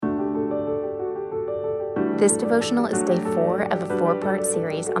This devotional is day 4 of a 4-part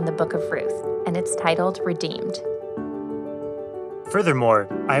series on the book of Ruth, and it's titled Redeemed. Furthermore,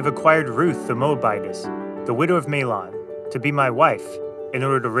 I have acquired Ruth the Moabitess, the widow of Mahlon, to be my wife, in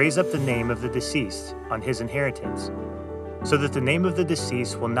order to raise up the name of the deceased on his inheritance, so that the name of the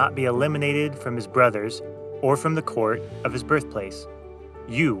deceased will not be eliminated from his brothers or from the court of his birthplace.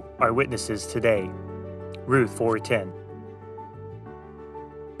 You are witnesses today. Ruth 4:10.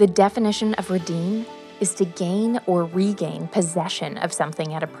 The definition of redeem is to gain or regain possession of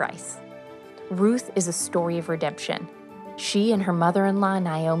something at a price. Ruth is a story of redemption. She and her mother-in-law,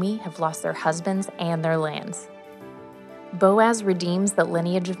 Naomi, have lost their husbands and their lands. Boaz redeems the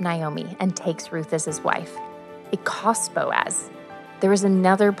lineage of Naomi and takes Ruth as his wife. It costs Boaz. There is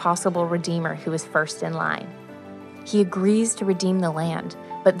another possible redeemer who is first in line. He agrees to redeem the land,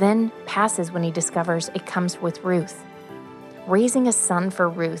 but then passes when he discovers it comes with Ruth. Raising a son for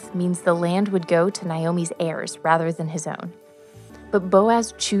Ruth means the land would go to Naomi's heirs rather than his own. But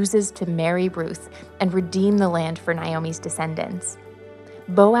Boaz chooses to marry Ruth and redeem the land for Naomi's descendants.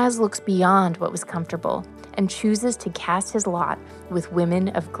 Boaz looks beyond what was comfortable and chooses to cast his lot with women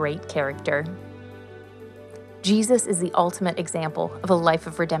of great character. Jesus is the ultimate example of a life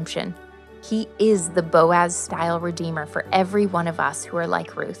of redemption. He is the Boaz-style redeemer for every one of us who are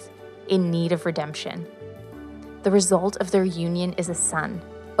like Ruth, in need of redemption. The result of their union is a son,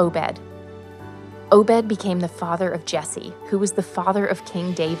 Obed. Obed became the father of Jesse, who was the father of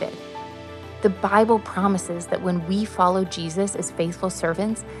King David. The Bible promises that when we follow Jesus as faithful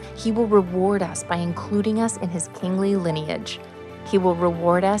servants, he will reward us by including us in his kingly lineage. He will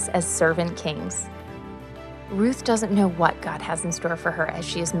reward us as servant kings. Ruth doesn't know what God has in store for her as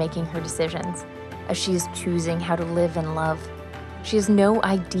she is making her decisions, as she is choosing how to live and love. She has no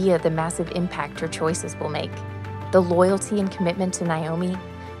idea the massive impact her choices will make. The loyalty and commitment to Naomi,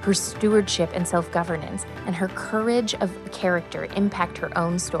 her stewardship and self-governance, and her courage of character impact her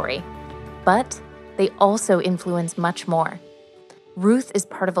own story. But they also influence much more. Ruth is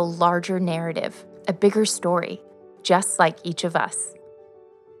part of a larger narrative, a bigger story, just like each of us.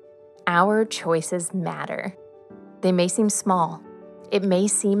 Our choices matter. They may seem small. It may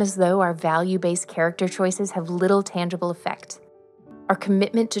seem as though our value-based character choices have little tangible effect. Our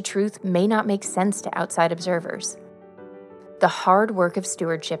commitment to truth may not make sense to outside observers. The hard work of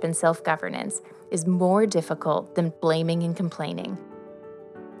stewardship and self-governance is more difficult than blaming and complaining.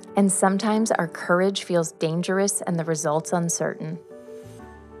 And sometimes our courage feels dangerous and the results uncertain.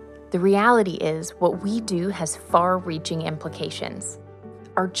 The reality is, what we do has far-reaching implications.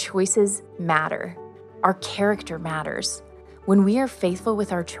 Our choices matter. Our character matters. When we are faithful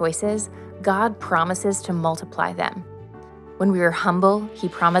with our choices, God promises to multiply them. When we are humble, he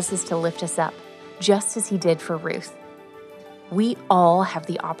promises to lift us up, just as he did for Ruth. We all have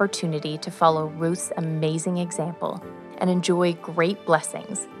the opportunity to follow Ruth's amazing example and enjoy great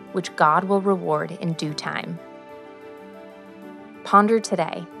blessings, which God will reward in due time. Ponder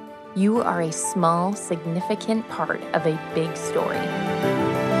today. You are a small, significant part of a big story.